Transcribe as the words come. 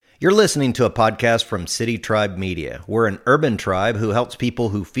You're listening to a podcast from City Tribe Media. We're an urban tribe who helps people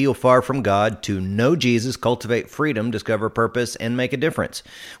who feel far from God to know Jesus, cultivate freedom, discover purpose, and make a difference.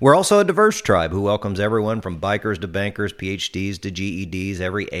 We're also a diverse tribe who welcomes everyone from bikers to bankers, PhDs to GEDs,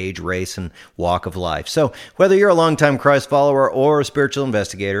 every age, race, and walk of life. So whether you're a longtime Christ follower or a spiritual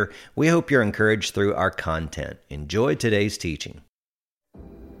investigator, we hope you're encouraged through our content. Enjoy today's teaching.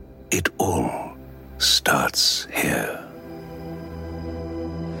 It all starts here.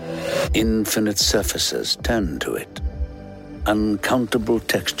 Infinite surfaces turn to it. Uncountable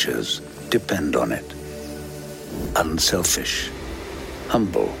textures depend on it. Unselfish,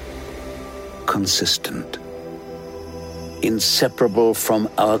 humble, consistent. Inseparable from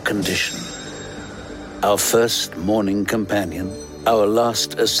our condition. Our first morning companion, our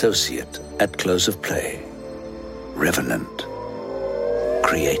last associate at close of play. Revenant,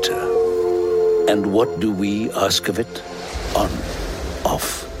 creator. And what do we ask of it? On,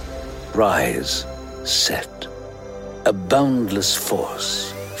 off. Rise, set. A boundless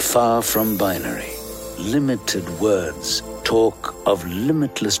force, far from binary. Limited words talk of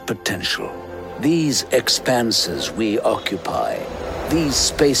limitless potential. These expanses we occupy, these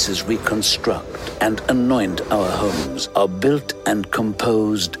spaces we construct and anoint our homes are built and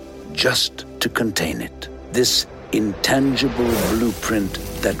composed just to contain it. This intangible blueprint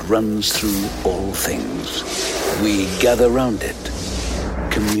that runs through all things. We gather round it,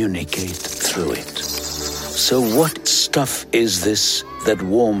 communicate through it. So what stuff is this that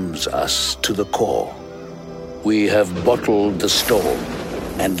warms us to the core? We have bottled the storm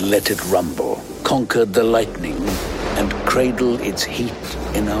and let it rumble, conquered the lightning and cradled its heat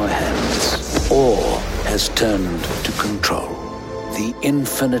in our hands. Awe has turned to control. The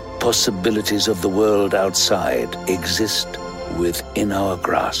infinite possibilities of the world outside exist within our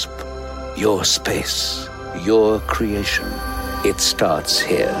grasp. Your space, your creation. It starts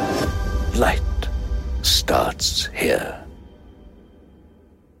here. Light starts here.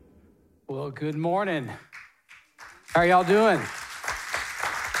 Well, good morning. How are y'all doing?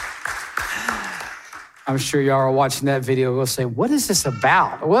 I'm sure y'all are watching that video. We'll say, what is this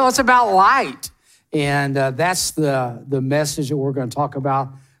about? Well, it's about light. And that's the message that we're going to talk about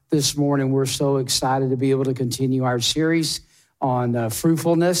this morning. We're so excited to be able to continue our series on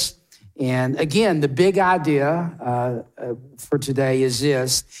fruitfulness. And again, the big idea for today is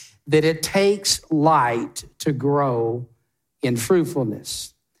this, that it takes light to grow in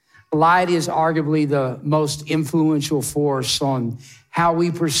fruitfulness. Light is arguably the most influential force on how we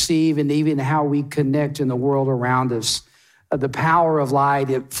perceive and even how we connect in the world around us. The power of light,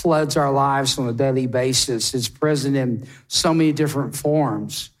 it floods our lives on a daily basis. It's present in so many different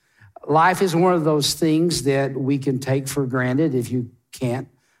forms. Life is one of those things that we can take for granted if you can't.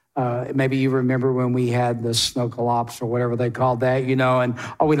 Maybe you remember when we had the snow collapse or whatever they called that, and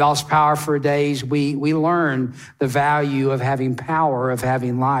we lost power for days. We learned the value of having power, of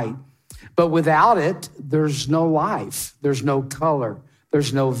having light. But without it, there's no life. There's no color.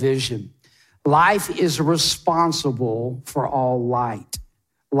 There's no vision. Life is responsible for all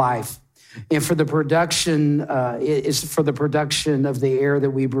life. And for the production, it's for the production of the air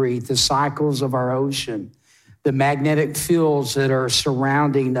that we breathe, the cycles of our ocean, the magnetic fields that are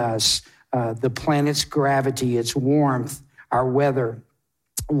surrounding us, the planet's gravity, its warmth, our weather.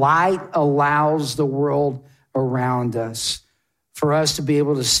 Light allows the world around us for us to be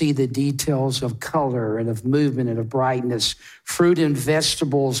able to see the details of color and of movement and of brightness. Fruit and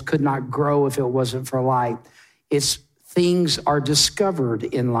vegetables could not grow if it wasn't for light. Things are discovered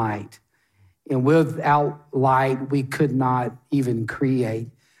in light. And without light, we could not even create.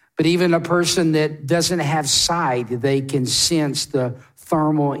 But even a person that doesn't have sight, they can sense the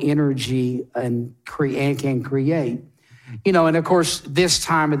thermal energy and can create. And of course, this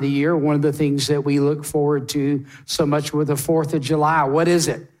time of the year, one of the things that we look forward to so much with the 4th of July, what is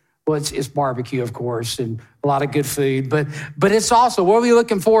it? Well, it's barbecue, of course, and a lot of good food. But it's also, what are we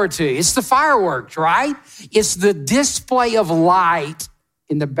looking forward to? It's the fireworks, right? It's the display of light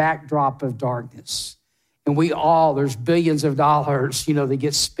in the backdrop of darkness. And there's billions of dollars, that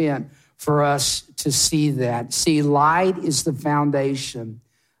get spent for us to see that. See, light is the foundation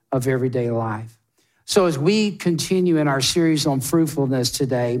of everyday life. So as we continue in our series on fruitfulness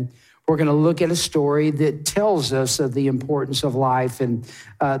today, we're going to look at a story that tells us of the importance of life. And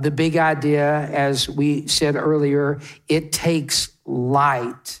the big idea, as we said earlier, it takes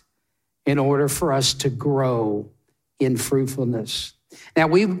light in order for us to grow in fruitfulness. Now,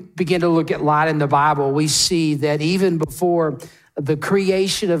 we begin to look at light in the Bible. We see that even before the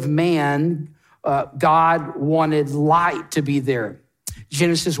creation of man, God wanted light to be there.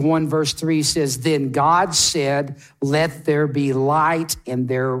 Genesis 1 verse 3 says, then God said, let there be light, and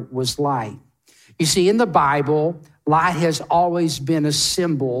there was light. You see, in the Bible, light has always been a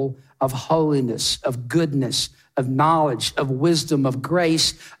symbol of holiness, of goodness, of knowledge, of wisdom, of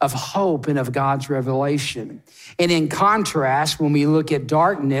grace, of hope, and of God's revelation. And in contrast, when we look at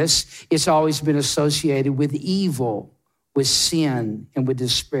darkness, it's always been associated with evil, with sin, and with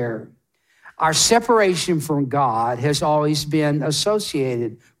despair. Our separation from God has always been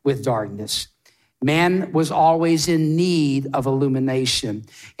associated with darkness. Man was always in need of illumination,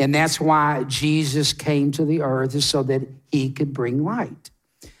 and that's why Jesus came to the earth, so that he could bring light.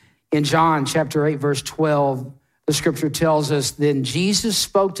 In John chapter 8, verse 12, the scripture tells us, then Jesus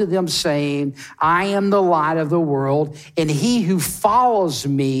spoke to them saying, I am the light of the world, and he who follows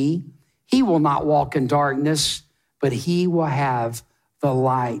me, he will not walk in darkness, but he will have the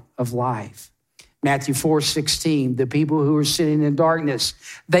light of life. Matthew 4:16, the people who were sitting in darkness,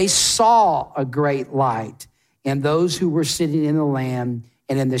 they saw a great light, and those who were sitting in the land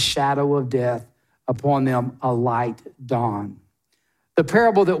and in the shadow of death, upon them a light dawned. The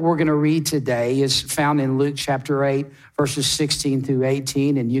parable that we're going to read today is found in Luke chapter 8, verses 16 through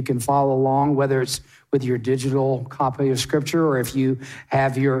 18, and you can follow along, whether it's with your digital copy of scripture, or if you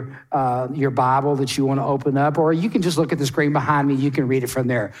have your Bible that you want to open up, or you can just look at the screen behind me. You can read it from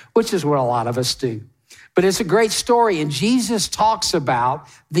there, which is what a lot of us do. But it's a great story, and Jesus talks about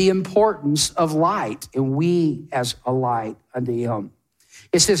the importance of light, and we as a light unto him.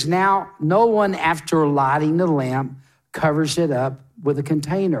 It says, now no one after lighting the lamp covers it up with a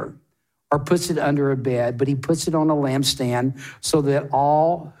container or puts it under a bed, but he puts it on a lampstand so that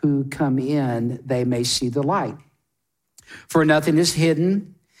all who come in, they may see the light. For nothing is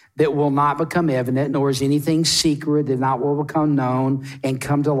hidden that will not become evident, nor is anything secret that not will become known and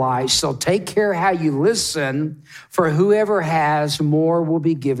come to light. So take care how you listen, for whoever has more will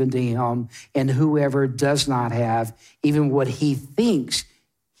be given to him, and whoever does not have, even what he thinks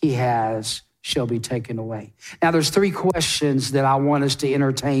he has, shall be taken away. Now, there's three questions that I want us to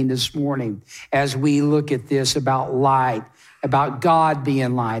entertain this morning as we look at this about light, about God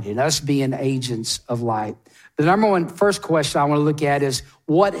being light and us being agents of light. The first question I want to look at is,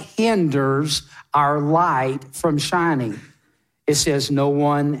 what hinders our light from shining? It says, no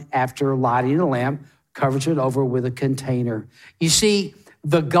one after lighting a lamp covers it over with a container. You see,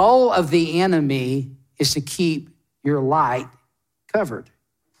 the goal of the enemy is to keep your light covered.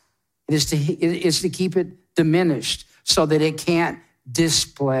 It is to keep it diminished so that it can't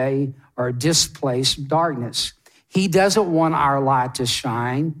display or displace darkness. He doesn't want our light to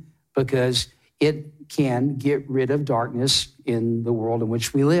shine because it can get rid of darkness in the world in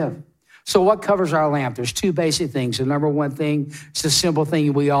which we live. So what covers our lamp? There's two basic things. The number one thing, it's a simple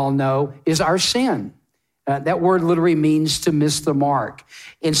thing we all know, is our sin. That word literally means to miss the mark.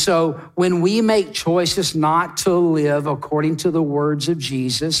 And so when we make choices not to live according to the words of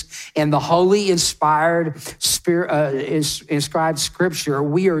Jesus and the holy inspired inscribed scripture,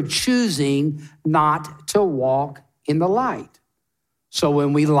 we are choosing not to walk in the light. So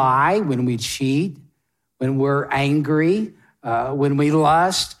when we lie, when we cheat, when we're angry, when we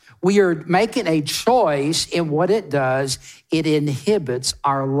lust, we are making a choice, and what it does, it inhibits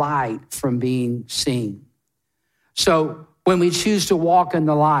our light from being seen. So when we choose to walk in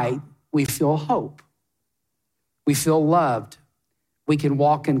the light, we feel hope. We feel loved. We can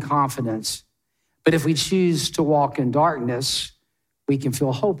walk in confidence. But if we choose to walk in darkness, we can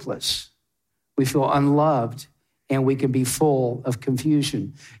feel hopeless. We feel unloved, and we can be full of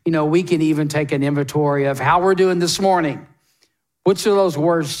confusion. You know, we can even take an inventory of how we're doing this morning. Which of those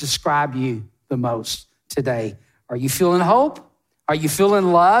words describe you the most today? Are you feeling hope? Are you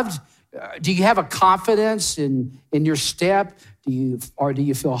feeling loved? Do you have a confidence in your step? Do you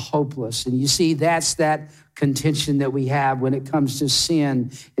feel hopeless? And you see, that's that contention that we have when it comes to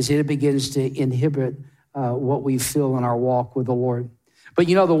sin, is it begins to inhibit what we feel in our walk with the Lord. But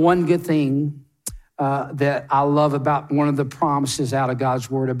you know, the one good thing that I love about one of the promises out of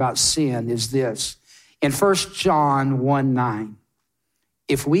God's word about sin is this. In 1 John 1:9,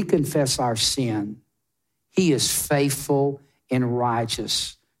 if we confess our sin, he is faithful and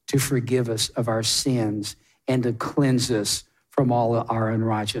righteous to forgive us of our sins and to cleanse us from all of our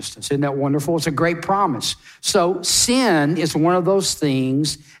unrighteousness. Isn't that wonderful? It's a great promise. So sin is one of those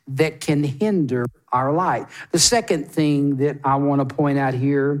things that can hinder our light. The second thing that I want to point out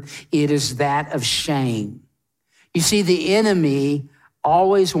here, it is that of shame. You see, the enemy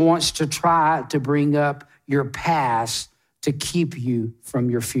always wants to try to bring up your past to keep you from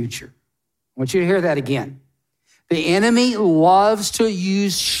your future. I want you to hear that again. The enemy loves to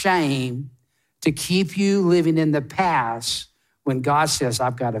use shame to keep you living in the past when God says,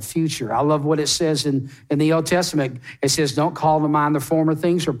 I've got a future. I love what it says in the Old Testament. It says, don't call to mind the former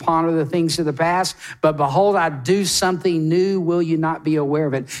things or ponder the things of the past, but behold, I do something new. Will you not be aware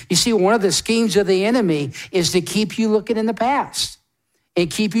of it? You see, one of the schemes of the enemy is to keep you looking in the past and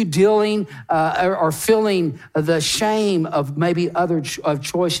keep you dealing or feeling the shame of maybe of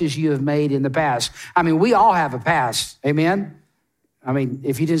choices you have made in the past. I mean, we all have a past. Amen? I mean,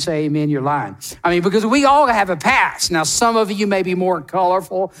 if you didn't say amen, you're lying. I mean, because we all have a past. Now, some of you may be more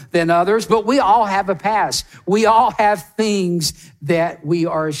colorful than others, but we all have a past. We all have things that we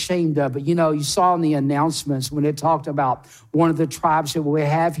are ashamed of. But, you saw in the announcements when it talked about one of the tribes that we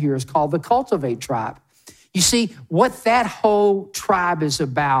have here is called the Cultivate tribe. You see, what that whole tribe is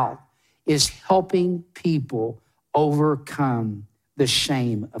about is helping people overcome the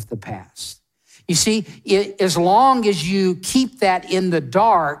shame of the past. You see, as long as you keep that in the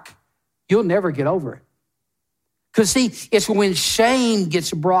dark, you'll never get over it. Because see, it's when shame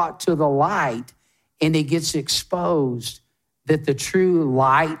gets brought to the light and it gets exposed that the true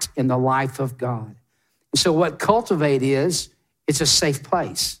light in the life of God. So what Cultivate is, it's a safe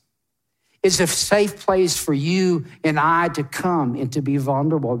place. It's a safe place for you and I to come and to be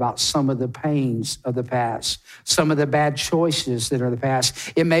vulnerable about some of the pains of the past, some of the bad choices that are in the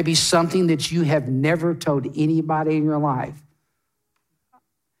past. It may be something that you have never told anybody in your life.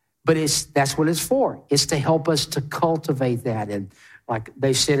 But that's what it's for. It's to help us to cultivate that. And like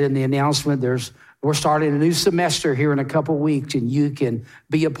they said in the announcement, we're starting a new semester here in a couple of weeks, and you can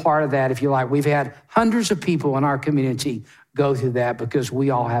be a part of that if you like. We've had hundreds of people in our community go through that because we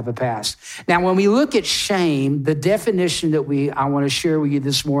all have a past. Now, when we look at shame, the definition that I want to share with you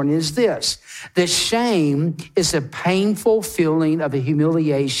this morning is this: that shame is a painful feeling of a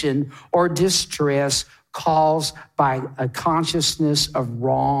humiliation or distress caused by a consciousness of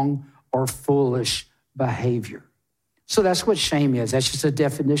wrong or foolish behavior. So that's what shame is. That's just a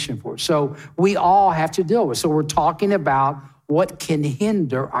definition for it. So we all have to deal with it. So we're talking about what can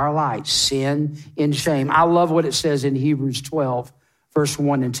hinder our light, sin and shame. I love what it says in Hebrews 12, verse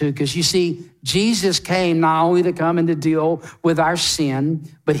 1 and 2, because you see, Jesus came not only to come and to deal with our sin,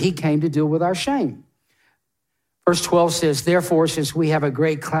 but he came to deal with our shame. Verse 12 says, therefore, since we have a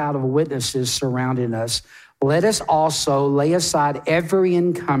great cloud of witnesses surrounding us, let us also lay aside every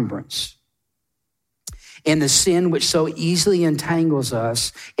encumbrance and the sin which so easily entangles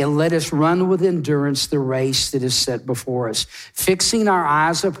us, and let us run with endurance the race that is set before us, fixing our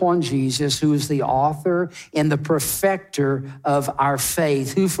eyes upon Jesus, who is the author and the perfecter of our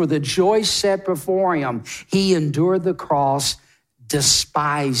faith, who for the joy set before him, he endured the cross,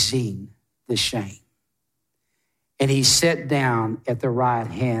 despising the shame. And he sat down at the right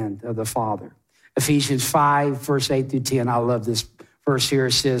hand of the Father. Ephesians 5, verse 8 through 10. I love this verse here.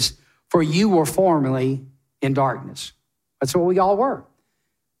 It says, for you were formerly in darkness. That's what we all were.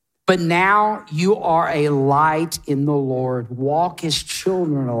 But now you are a light in the Lord. Walk as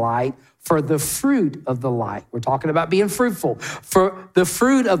children of light, for the fruit of the light. We're talking about being fruitful. For the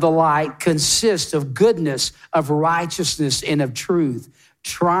fruit of the light consists of goodness, of righteousness, and of truth,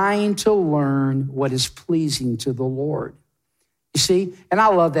 trying to learn what is pleasing to the Lord. You see, and I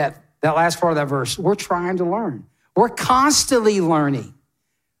love that last part of that verse. We're trying to learn. We're constantly learning.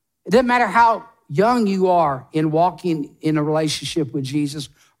 It doesn't matter how young you are in walking in a relationship with Jesus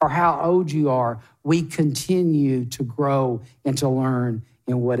or how old you are, we continue to grow and to learn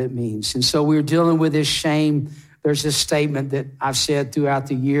in what it means. And so we're dealing with this shame. There's this statement that I've said throughout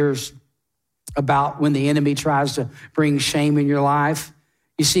the years about when the enemy tries to bring shame in your life.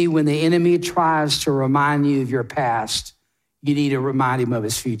 You see, when the enemy tries to remind you of your past, you need to remind him of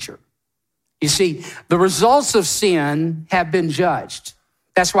his future. You see, the results of sin have been judged.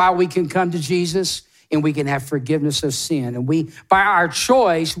 That's why we can come to Jesus and we can have forgiveness of sin. And by our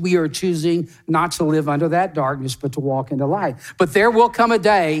choice, we are choosing not to live under that darkness, but to walk into light. But there will come a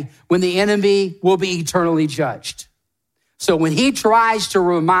day when the enemy will be eternally judged. So when he tries to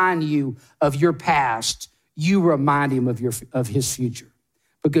remind you of your past, you remind him of his future,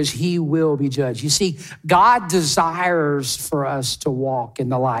 because he will be judged. You see, God desires for us to walk in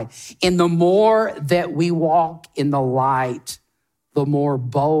the light. And the more that we walk in the light, the more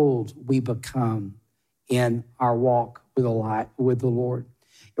bold we become in our walk with the Lord.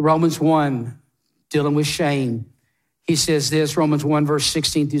 In Romans 1, dealing with shame, he says this, Romans 1, verse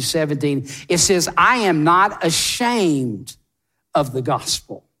 16 through 17. It says, I am not ashamed of the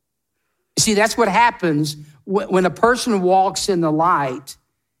gospel. You see, that's what happens when a person walks in the light.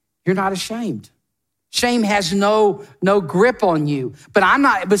 You're not ashamed. Shame has no grip on you. But I'm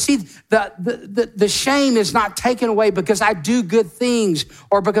not, but see, the shame is not taken away because I do good things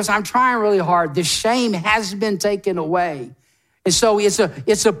or because I'm trying really hard. The shame has been taken away. And so it's a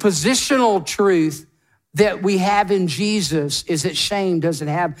positional truth that we have in Jesus is that shame doesn't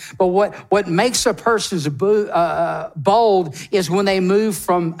have. But what makes a person bold is when they move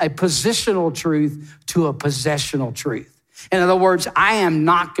from a positional truth to a possessional truth. In other words, I am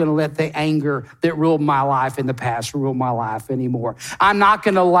not going to let the anger that ruled my life in the past rule my life anymore. I'm not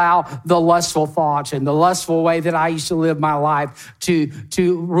going to allow the lustful thoughts and the lustful way that I used to live my life to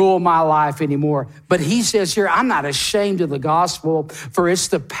rule my life anymore. But he says here, I'm not ashamed of the gospel, for it's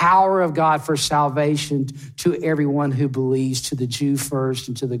the power of God for salvation to everyone who believes, to the Jew first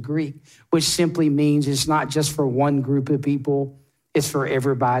and to the Greek, which simply means it's not just for one group of people. It's for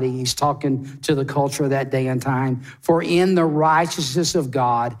everybody. He's talking to the culture of that day and time. For in the righteousness of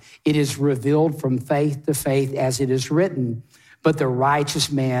God, it is revealed from faith to faith, as it is written, but the righteous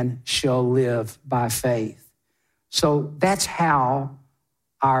man shall live by faith. So that's how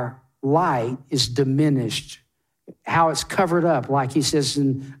our light is diminished, how it's covered up, like he says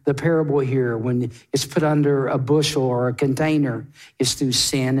in the parable here, when it's put under a bushel or a container, it's through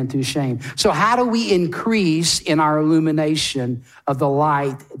sin and through shame. So how do we increase in our illumination of the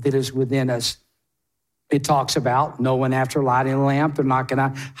light that is within us? It talks about no one after lighting a lamp, they're not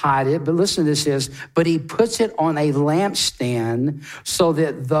going to hide it. But listen to this, but he puts it on a lampstand so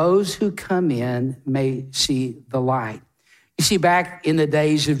that those who come in may see the light. You see, back in the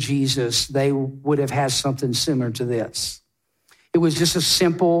days of Jesus, they would have had something similar to this. It was just a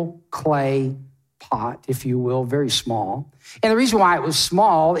simple clay pot, if you will, very small. And the reason why it was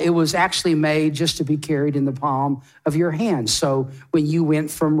small, it was actually made just to be carried in the palm of your hand. So when you went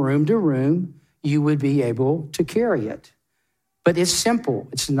from room to room, you would be able to carry it. But it's simple.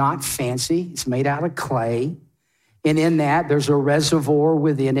 It's not fancy. It's made out of clay. And in that, there's a reservoir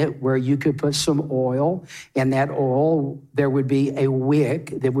within it where you could put some oil. And that oil, there would be a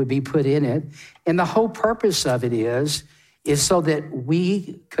wick that would be put in it. And the whole purpose of it is so that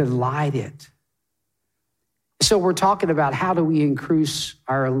we could light it. So we're talking about how do we increase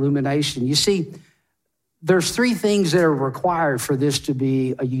our illumination. You see, there's three things that are required for this to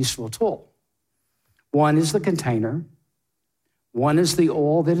be a useful tool. One is the container. One is the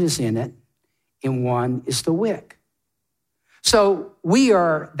oil that is in it. And one is the wick. So we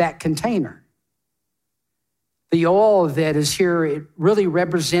are that container. The oil that is here, it really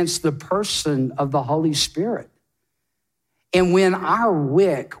represents the person of the Holy Spirit. And when our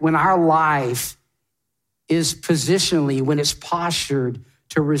wick, when our life is positionally, when it's postured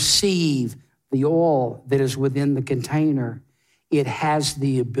to receive the oil that is within the container, it has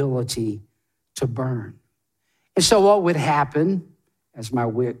the ability to burn. And so what would happen, as my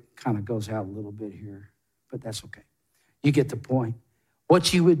wick kind of goes out a little bit here, but that's okay. You get the point.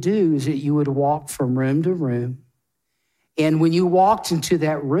 What you would do is that you would walk from room to room. And when you walked into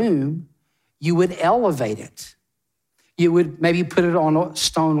that room, you would elevate it. You would maybe put it on a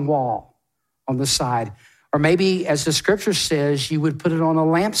stone wall on the side. Or maybe, as the scripture says, you would put it on a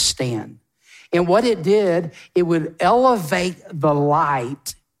lampstand. And what it did, it would elevate the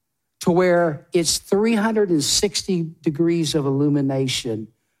light to where its 360 degrees of illumination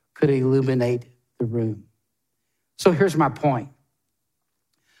could illuminate the room. So here's my point.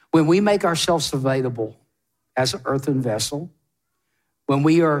 When we make ourselves available as an earthen vessel, when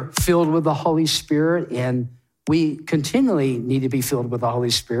we are filled with the Holy Spirit, and we continually need to be filled with the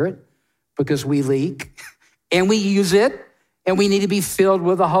Holy Spirit because we leak and we use it, and we need to be filled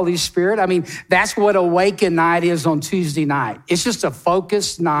with the Holy Spirit. I mean, that's what Awaken Night is on Tuesday night. It's just a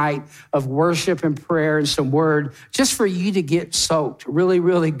focused night of worship and prayer and some word just for you to get soaked really,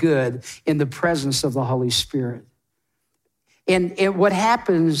 really good in the presence of the Holy Spirit. And what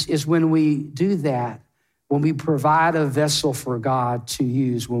happens is when we do that, when we provide a vessel for God to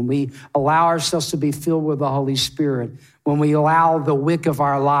use, when we allow ourselves to be filled with the Holy Spirit, when we allow the wick of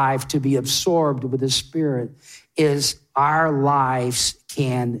our life to be absorbed with the Spirit, is our lives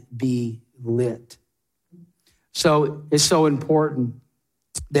can be lit. So it's so important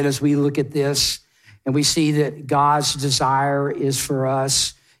that as we look at this and we see that God's desire is for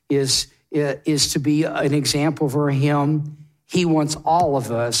us, is to be an example for him. He wants all of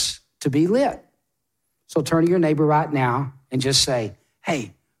us to be lit. So turn to your neighbor right now and just say,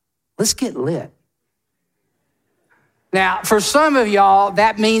 hey, let's get lit. Now, for some of y'all,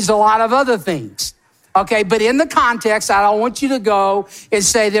 that means a lot of other things. Okay, but in the context, I don't want you to go and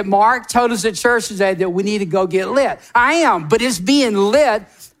say that Mark told us at church today that we need to go get lit. I am, but it's being lit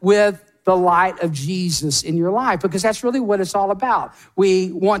with the light of Jesus in your life, because that's really what it's all about.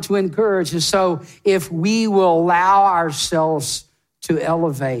 We want to encourage. And so if we will allow ourselves to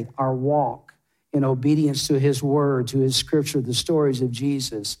elevate our walk in obedience to his word, to his scripture, the stories of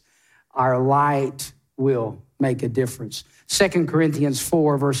Jesus, our light will make a difference. 2 Corinthians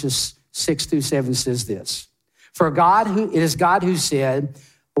 4, verses 6 through 7 says this. It is God who said,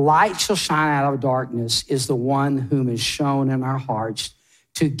 light shall shine out of darkness, is the one whom is shown in our hearts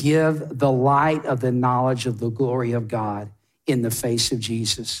to give the light of the knowledge of the glory of God in the face of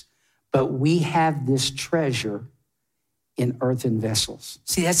Jesus. But we have this treasure in earthen vessels.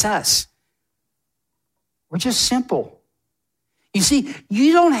 See, that's us. We're just simple. You see,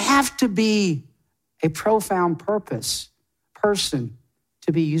 you don't have to be a profound person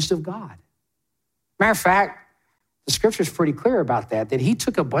to be used of God. Matter of fact, the scripture's pretty clear about that he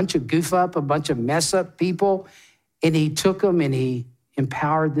took a bunch of a bunch of mess up people, and he took them and he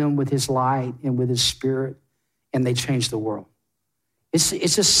empowered them with his light and with his spirit, and they changed the world.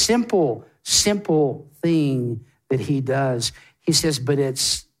 It's a simple thing that he does. He says, but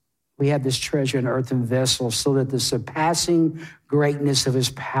we have this treasure in earthen vessels so that the surpassing greatness of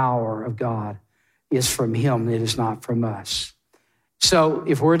his power of God is from him. It is not from us. So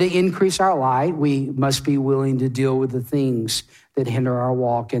if we're to increase our light, we must be willing to deal with the things that hinder our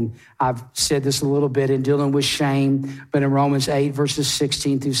walk. And I've said this a little bit in dealing with shame, but in Romans 8, verses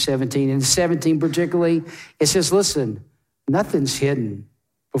 16 through 17, and 17 particularly, it says, listen, nothing's hidden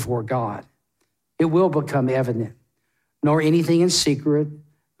before God. It will become evident, nor anything in secret.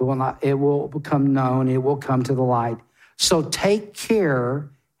 It will become known. It will come to the light. So take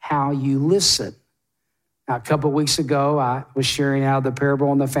care how you listen. Now, a couple of weeks ago, I was sharing out of the parable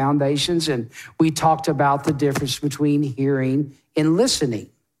on the foundations, and we talked about the difference between hearing and listening,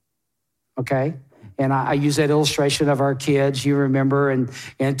 okay? And I use that illustration of our kids, you remember,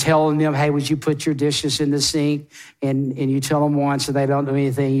 and telling them, hey, would you put your dishes in the sink? And you tell them once and they don't do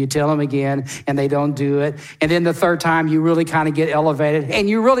anything. You tell them again and they don't do it. And then the third time you really kind of get elevated and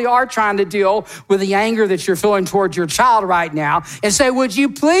you really are trying to deal with the anger that you're feeling towards your child right now and say, would you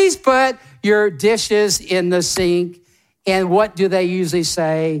please put your dishes in the sink? And what do they usually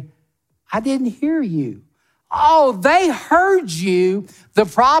say? I didn't hear you. Oh, they heard you. The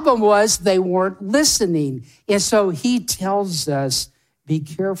problem was they weren't listening. And so he tells us, be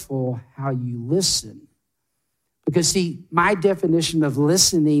careful how you listen. Because see, my definition of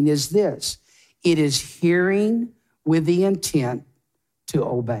listening is this. It is hearing with the intent to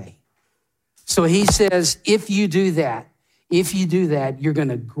obey. So he says, if you do that, you're going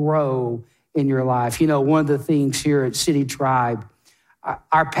to grow in your life. You know, one of the things here at City Tribe,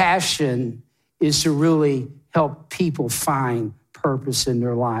 our passion is to really help people find purpose in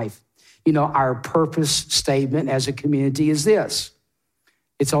their life. You know, our purpose statement as a community is this.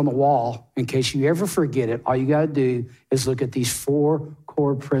 It's on the wall. In case you ever forget it, all you got to do is look at these 4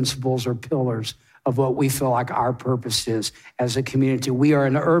 core principles or pillars of what we feel like our purpose is as a community. We are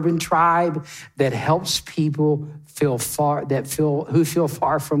an urban tribe that helps people who feel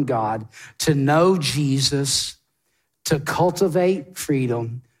far from God to know Jesus, to cultivate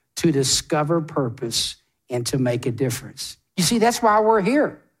freedom, to discover purpose, and to make a difference. You see, that's why we're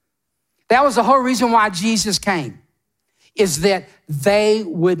here. That was the whole reason why Jesus came, is that they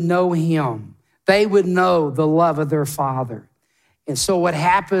would know him. They would know the love of their Father. And so what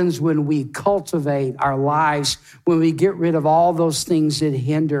happens when we cultivate our lives, when we get rid of all those things that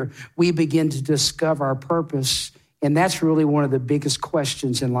hinder, we begin to discover our purpose. And that's really one of the biggest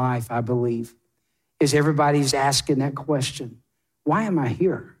questions in life, I believe, is everybody's asking that question. Why am I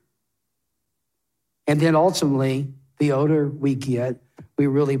here? And then ultimately, the older we get, we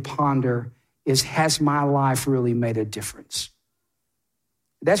really ponder is, has my life really made a difference?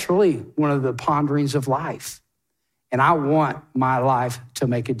 That's really one of the ponderings of life. And I want my life to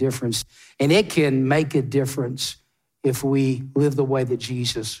make a difference. And it can make a difference if we live the way that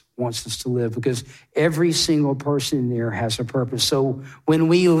Jesus wants us to live, because every single person in there has a purpose. So when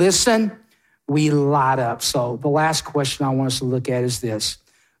we listen, we light up. So the last question I want us to look at is this.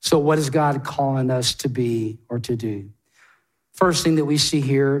 So what is God calling us to be or to do? First thing that we see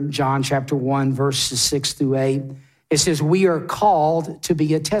here, John chapter 1, verses 6 through 8, it says, we are called to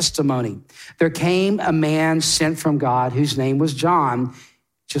be a testimony. There came a man sent from God whose name was John.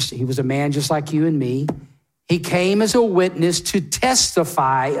 He was a man just like you and me. He came as a witness to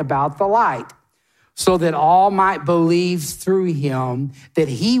testify about the light, so that all might believe through him that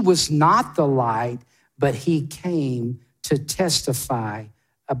he was not the light, but he came to testify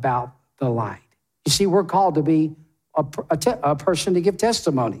about the light. You see, we're called to be a person to give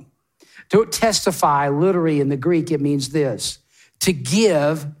testimony. To testify, literally in the Greek, it means this: to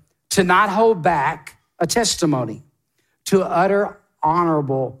give, to not hold back a testimony, to utter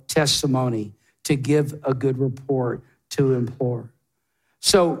honorable testimony, to give a good report, to implore.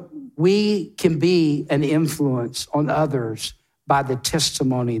 So we can be an influence on others by the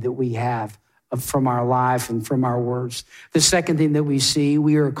testimony that we have from our life and from our words. The second thing that we see,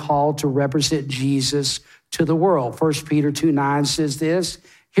 we are called to represent Jesus to the world. 1 Peter 2:9 says this,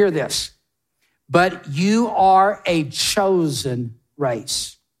 hear this, but you are a chosen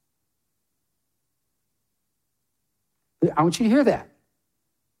race. I want you to hear that.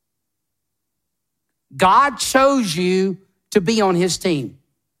 God chose you to be on his team.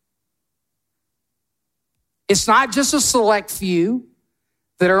 It's not just a select few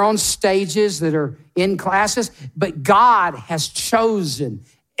that are on stages, that are in classes, but God has chosen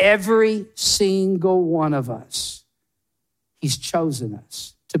every single one of us. He's chosen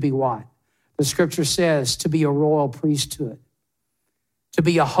us to be what? The scripture says to be a royal priesthood, to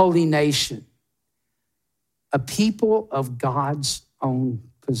be a holy nation, a people of God's own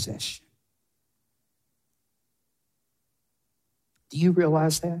possession. Do you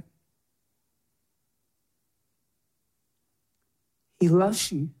realize that? He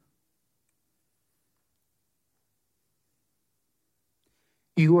loves you.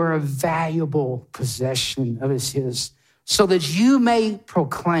 You are a valuable possession of his, so that you may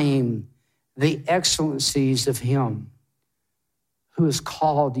proclaim the excellencies of him who has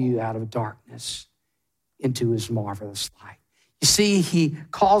called you out of darkness into his marvelous light. You see, he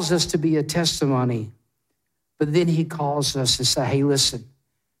calls us to be a testimony, but then he calls us to say, hey, listen,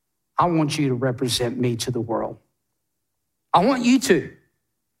 I want you to represent me to the world. I want you to.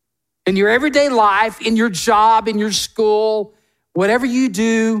 In your everyday life, in your job, in your school, whatever you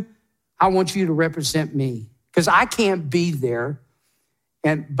do, I want you to represent me because I can't be there.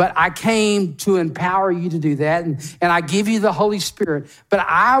 But I came to empower you to do that. And I give you the Holy Spirit. But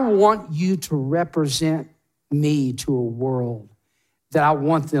I want you to represent me to a world that I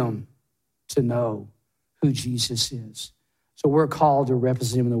want them to know who Jesus is. So we're called to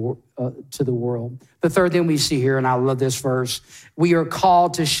represent him to the world. The third thing we see here, and I love this verse, we are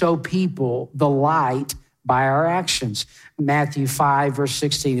called to show people the light by our actions. Matthew 5, verse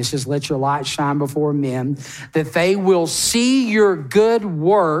 16, it says, let your light shine before men, that they will see your good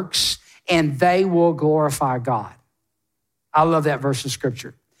works and they will glorify God. I love that verse of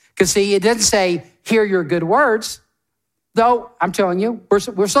scripture. Because see, it doesn't say, hear your good words. Though, I'm telling you, we're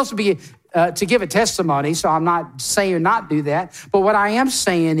supposed to be to give a testimony, so I'm not saying not do that. But what I am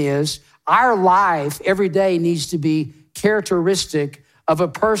saying is our life every day needs to be characteristic of a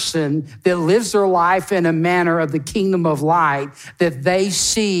person that lives their life in a manner of the kingdom of light, that they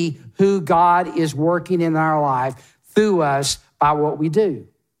see who God is working in our life through us by what we do,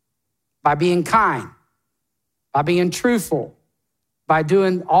 by being kind, by being truthful, by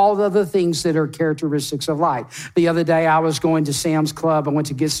doing all the other things that are characteristics of light. The other day, I was going to Sam's Club. I went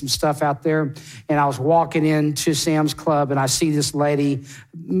to get some stuff out there, and I was walking into Sam's Club, and I see this lady,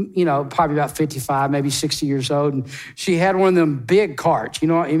 you know, probably about 55, maybe 60 years old, and she had one of them big carts. You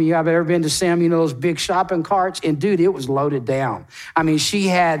know, I mean, you have ever been to Sam, you know, those big shopping carts? And, dude, it was loaded down. I mean, she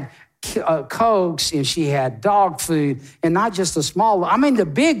had Cokes, and she had dog food, and not just the small, I mean the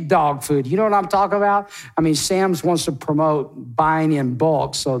big dog food. You know what I'm talking about? I mean, Sam's wants to promote buying in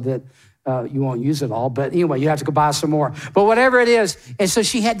bulk so that you won't use it all. But anyway, you have to go buy some more. But whatever it is. And so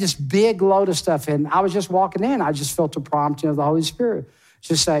she had this big load of stuff, and I was just walking in. I just felt the prompting of the Holy Spirit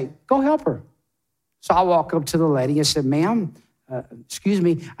to say, go help her. So I walk up to the lady and said, ma'am, excuse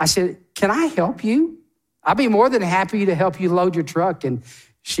me. I said, can I help you? I'd be more than happy to help you load your truck. And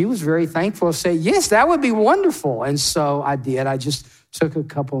she was very thankful to say, yes, that would be wonderful. And so I did. I just took a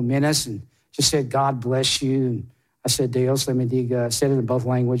couple of minutes and just said, God bless you. And I said, Dios le bendiga. I said it in both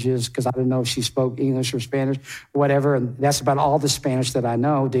languages because I didn't know if she spoke English or Spanish, whatever. And that's about all the Spanish that I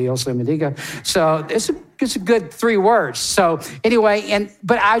know, Dios le bendiga. So it's a good 3 words. So anyway,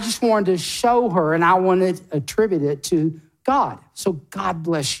 but I just wanted to show her, and I wanted to attribute it to God. So God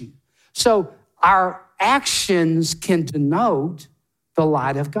bless you. So our actions can denote the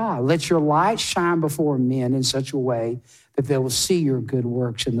light of God. Let your light shine before men in such a way that they will see your good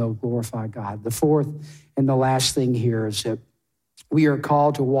works and they'll glorify God. The fourth and the last thing here is that we are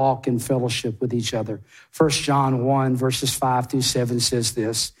called to walk in fellowship with each other. 1 John 1, verses 5 through 7 says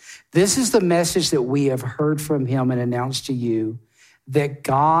this. This is the message that we have heard from him and announced to you, that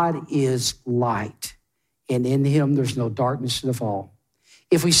God is light, and in him there's no darkness at all.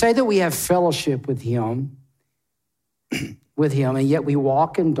 If we say that we have fellowship with him, and yet we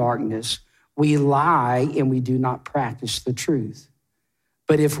walk in darkness, we lie and we do not practice the truth.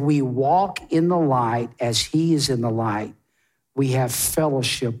 But if we walk in the light as he is in the light, we have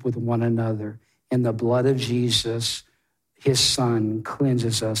fellowship with one another, and the blood of Jesus, his son,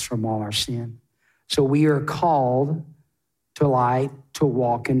 cleanses us from all our sin. So we are called to light, to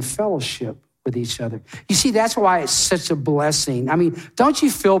walk in fellowship with each other. You see, that's why it's such a blessing. I mean, don't you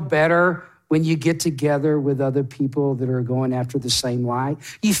feel better when you get together with other people that are going after the same light?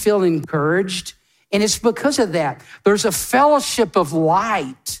 You feel encouraged. And it's because of that. There's a fellowship of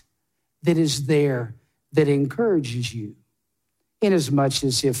light that is there that encourages you. In as much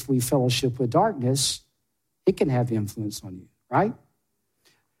as if we fellowship with darkness, it can have influence on you, right?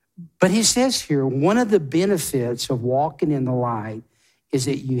 But he says here, one of the benefits of walking in the light is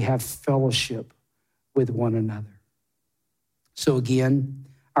that you have fellowship with one another. So again,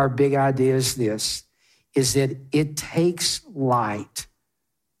 our big idea is this, is that it takes light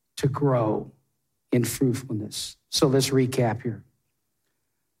to grow in fruitfulness. So let's recap here.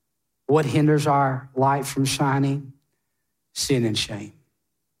 What hinders our light from shining? Sin and shame.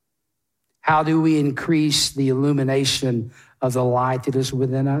 How do we increase the illumination of the light that is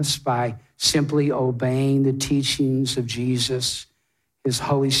within us? By simply obeying the teachings of Jesus, his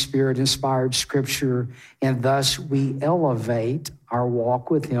Holy Spirit inspired scripture, and thus we elevate our walk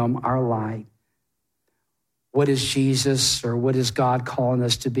with him, our light. What is Jesus, or what is God calling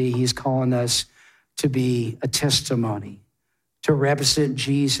us to be? He's calling us to be a testimony, to represent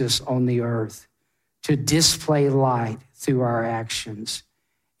Jesus on the earth, to display light through our actions,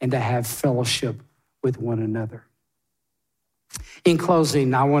 and to have fellowship with one another. In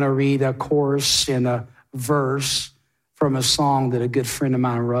closing, I want to read a chorus and a verse from a song that a good friend of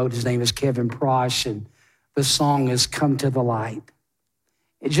mine wrote. His name is Kevin Prosh, and the song is Come to the Light.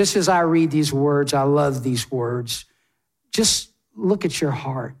 And just as I read these words, I love these words. Just look at your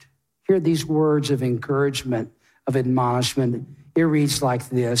heart. Hear these words of encouragement, of admonishment. It reads like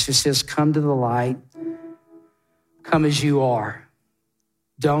this. It says, come to the light. Come as you are.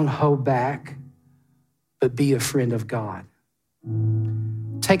 Don't hold back, but be a friend of God.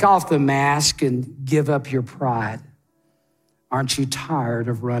 Take off the mask and give up your pride. Aren't you tired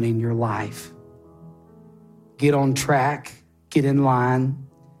of running your life? Get on track, get in line,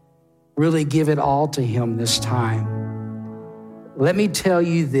 really give it all to him this time. Let me tell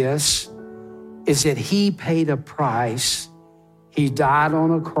you this, is that he paid a price. He died on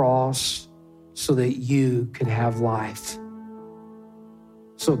a cross so that you could have life.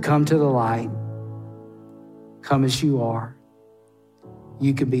 So come to the light. Come as you are.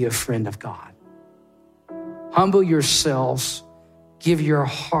 You can be a friend of God. Humble yourselves. Give your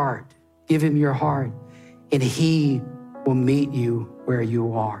heart. Give him your heart. And he will meet you where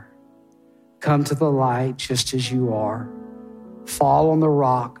you are. Come to the light just as you are. Fall on the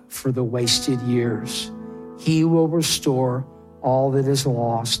rock for the wasted years. He will restore all that is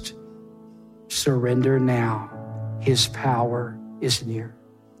lost. Surrender now. His power is near.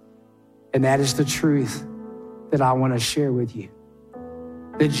 And that is the truth that I want to share with you.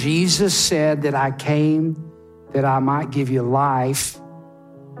 That Jesus said that I came that I might give you life,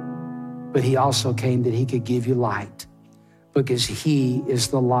 but he also came that he could give you light, because he is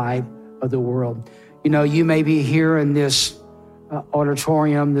the light of the world. You know, you may be here in this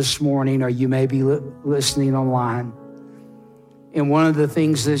auditorium this morning, or you may be listening online. And one of the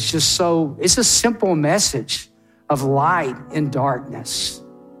things that's just it's a simple message of light in darkness.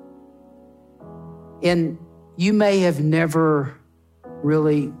 And you may have never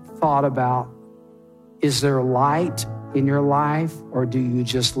really thought about, is there light in your life, or do you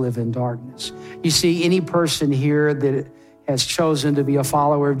just live in darkness? You see, any person here that has chosen to be a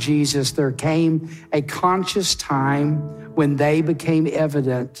follower of Jesus, there came a conscious time when they became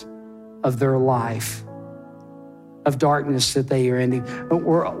evident of their life, of darkness that they are in.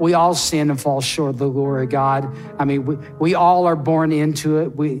 We all sin and fall short of the glory of God. I mean, we all are born into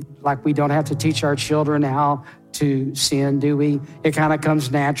it. We don't have to teach our children how to sin, do we? It kind of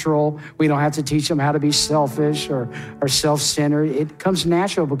comes natural. We don't have to teach them how to be selfish or self-centered. It comes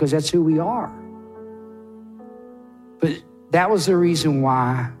natural because that's who we are. But that was the reason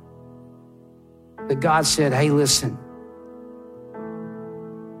why that God said, hey, listen,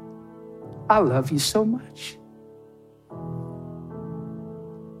 I love you so much.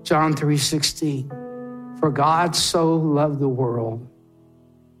 John 3:16, for God so loved the world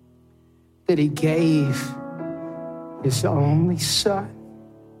that he gave his only son,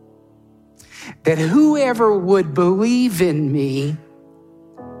 that whoever would believe in me,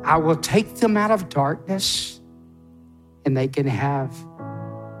 I will take them out of darkness and they can have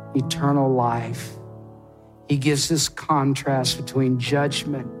eternal life. He gives this contrast between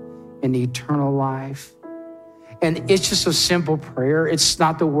judgment and eternal life. And it's just a simple prayer. It's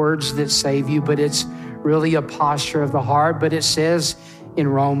not the words that save you, but it's really a posture of the heart. But it says in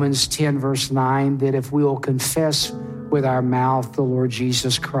Romans 10, verse 9, that if we will confess with our mouth the Lord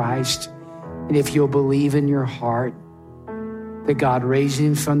Jesus Christ, and if you'll believe in your heart that God raised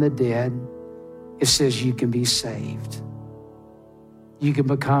him from the dead, it says you can be saved. you can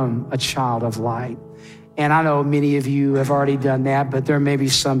become a child of light. And I know many of you have already done that, but there may be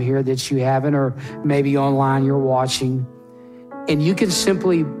some here that you haven't, or maybe online you're watching. And you can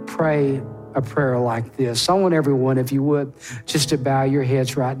simply pray a prayer like this. I want everyone, if you would, just to bow your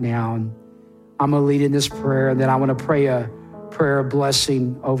heads right now. And I'm going to lead in this prayer, and then I want to pray a prayer of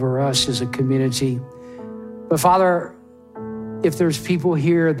blessing over us as a community. But Father, if there's people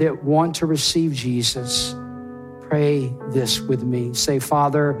here that want to receive Jesus, pray this with me. Say,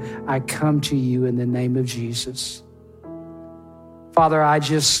 Father, I come to you in the name of Jesus. Father, I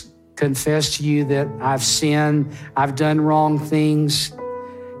just confess to you that I've sinned, I've done wrong things.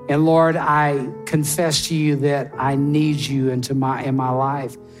 And Lord, I confess to you that I need you in my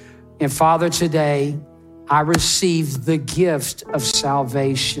life. And Father, today, I receive the gift of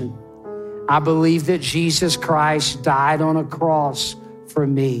salvation. I believe that Jesus Christ died on a cross for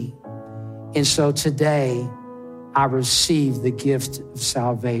me. And so today, I receive the gift of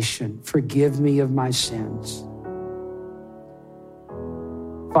salvation. Forgive me of my sins.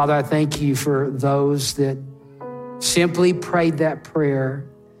 Father, I thank you for those that simply prayed that prayer.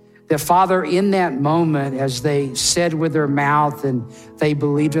 That, Father, in that moment, as they said with their mouth and they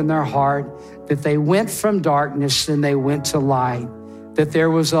believed in their heart, that they went from darkness and they went to light, that there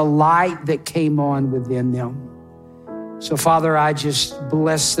was a light that came on within them. So, Father, I just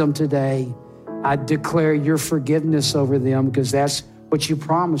bless them today. I declare your forgiveness over them, because that's what you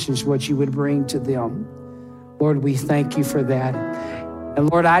promised is what you would bring to them. Lord, we thank you for that. And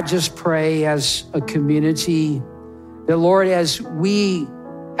Lord, I just pray as a community that, Lord, as we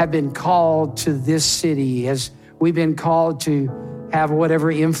have been called to this city, as we've been called to have whatever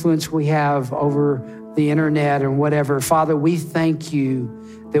influence we have over the internet and whatever, Father, we thank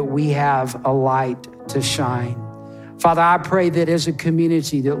you that we have a light to shine. Father, I pray that as a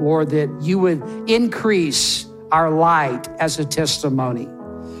community, that, Lord, that you would increase our light as a testimony.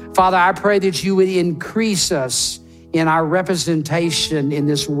 Father, I pray that you would increase us in our representation in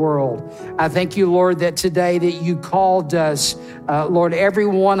this world. I thank you, Lord, that today that you called us, Lord, every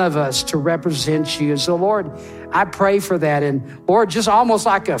one of us to represent you. And so, Lord, I pray for that. And Lord, just almost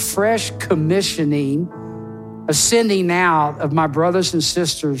like a fresh commissioning, a sending out of my brothers and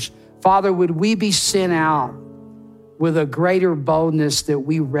sisters, Father, would we be sent out with a greater boldness that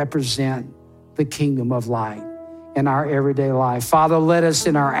we represent the kingdom of light in our everyday life. Father, let us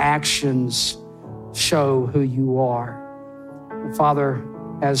in our actions show who you are. And Father,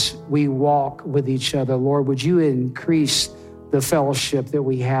 as we walk with each other, Lord, would you increase the fellowship that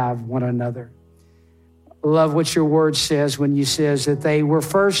we have one another? I love what your word says when you says that they were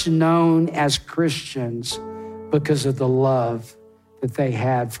first known as Christians because of the love that they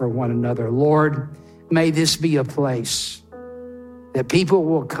had for one another. Lord, may this be a place that people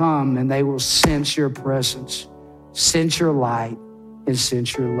will come and they will sense your presence, sense your light, and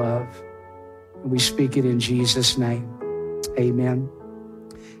sense your love. And we speak it in Jesus' name. Amen.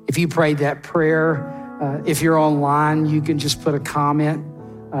 If you prayed that prayer, if you're online, you can just put a comment,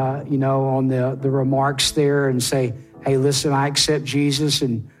 on the remarks there and say, hey, listen, I accept Jesus,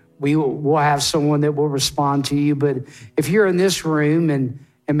 and we'll have someone that will respond to you. But if you're in this room and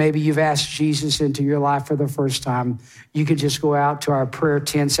maybe you've asked Jesus into your life for the first time, you can just go out to our prayer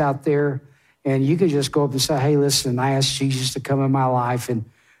tents out there, and you can just go up and say, hey, listen, I asked Jesus to come in my life, and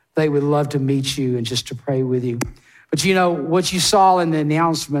they would love to meet you and just to pray with you. But what you saw in the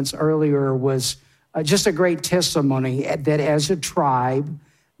announcements earlier was just a great testimony that as a tribe,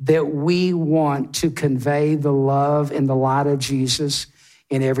 that we want to convey the love and the light of Jesus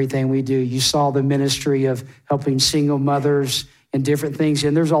in everything we do. You saw the ministry of helping single mothers and different things.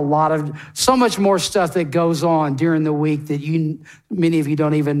 And there's so much more stuff that goes on during the week that many of you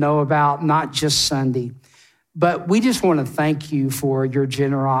don't even know about, not just Sunday. But we just want to thank you for your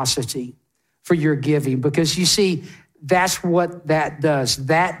generosity, for your giving, because you see, that's what that does.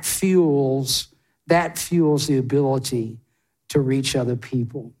 That fuels the ability to reach other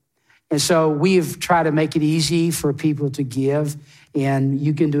people. And so we've tried to make it easy for people to give, and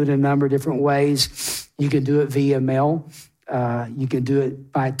you can do it in a number of different ways. You can do it via mail. You can do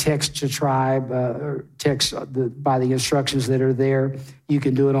it by text to Tribe, or text by the instructions that are there. You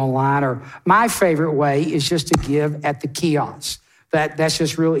can do it online, or my favorite way is just to give at the kiosk. That's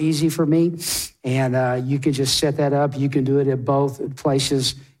just real easy for me, and you can just set that up. You can do it at both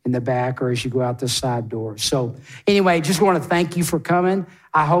places in the back or as you go out the side door. So anyway, just want to thank you for coming.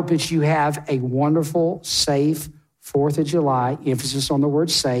 I hope that you have a wonderful, safe 4th of July, emphasis on the word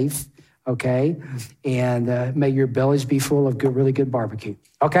safe, okay? And may your bellies be full of really good barbecue,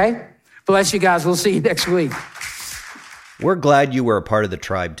 okay? Bless you guys. We'll see you next week. We're glad you were a part of the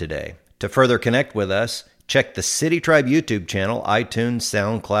tribe today. To further connect with us, Check the City Tribe YouTube channel, iTunes,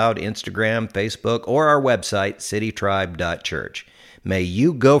 SoundCloud, Instagram, Facebook, or our website, citytribe.church. May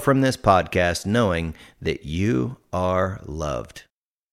you go from this podcast knowing that you are loved.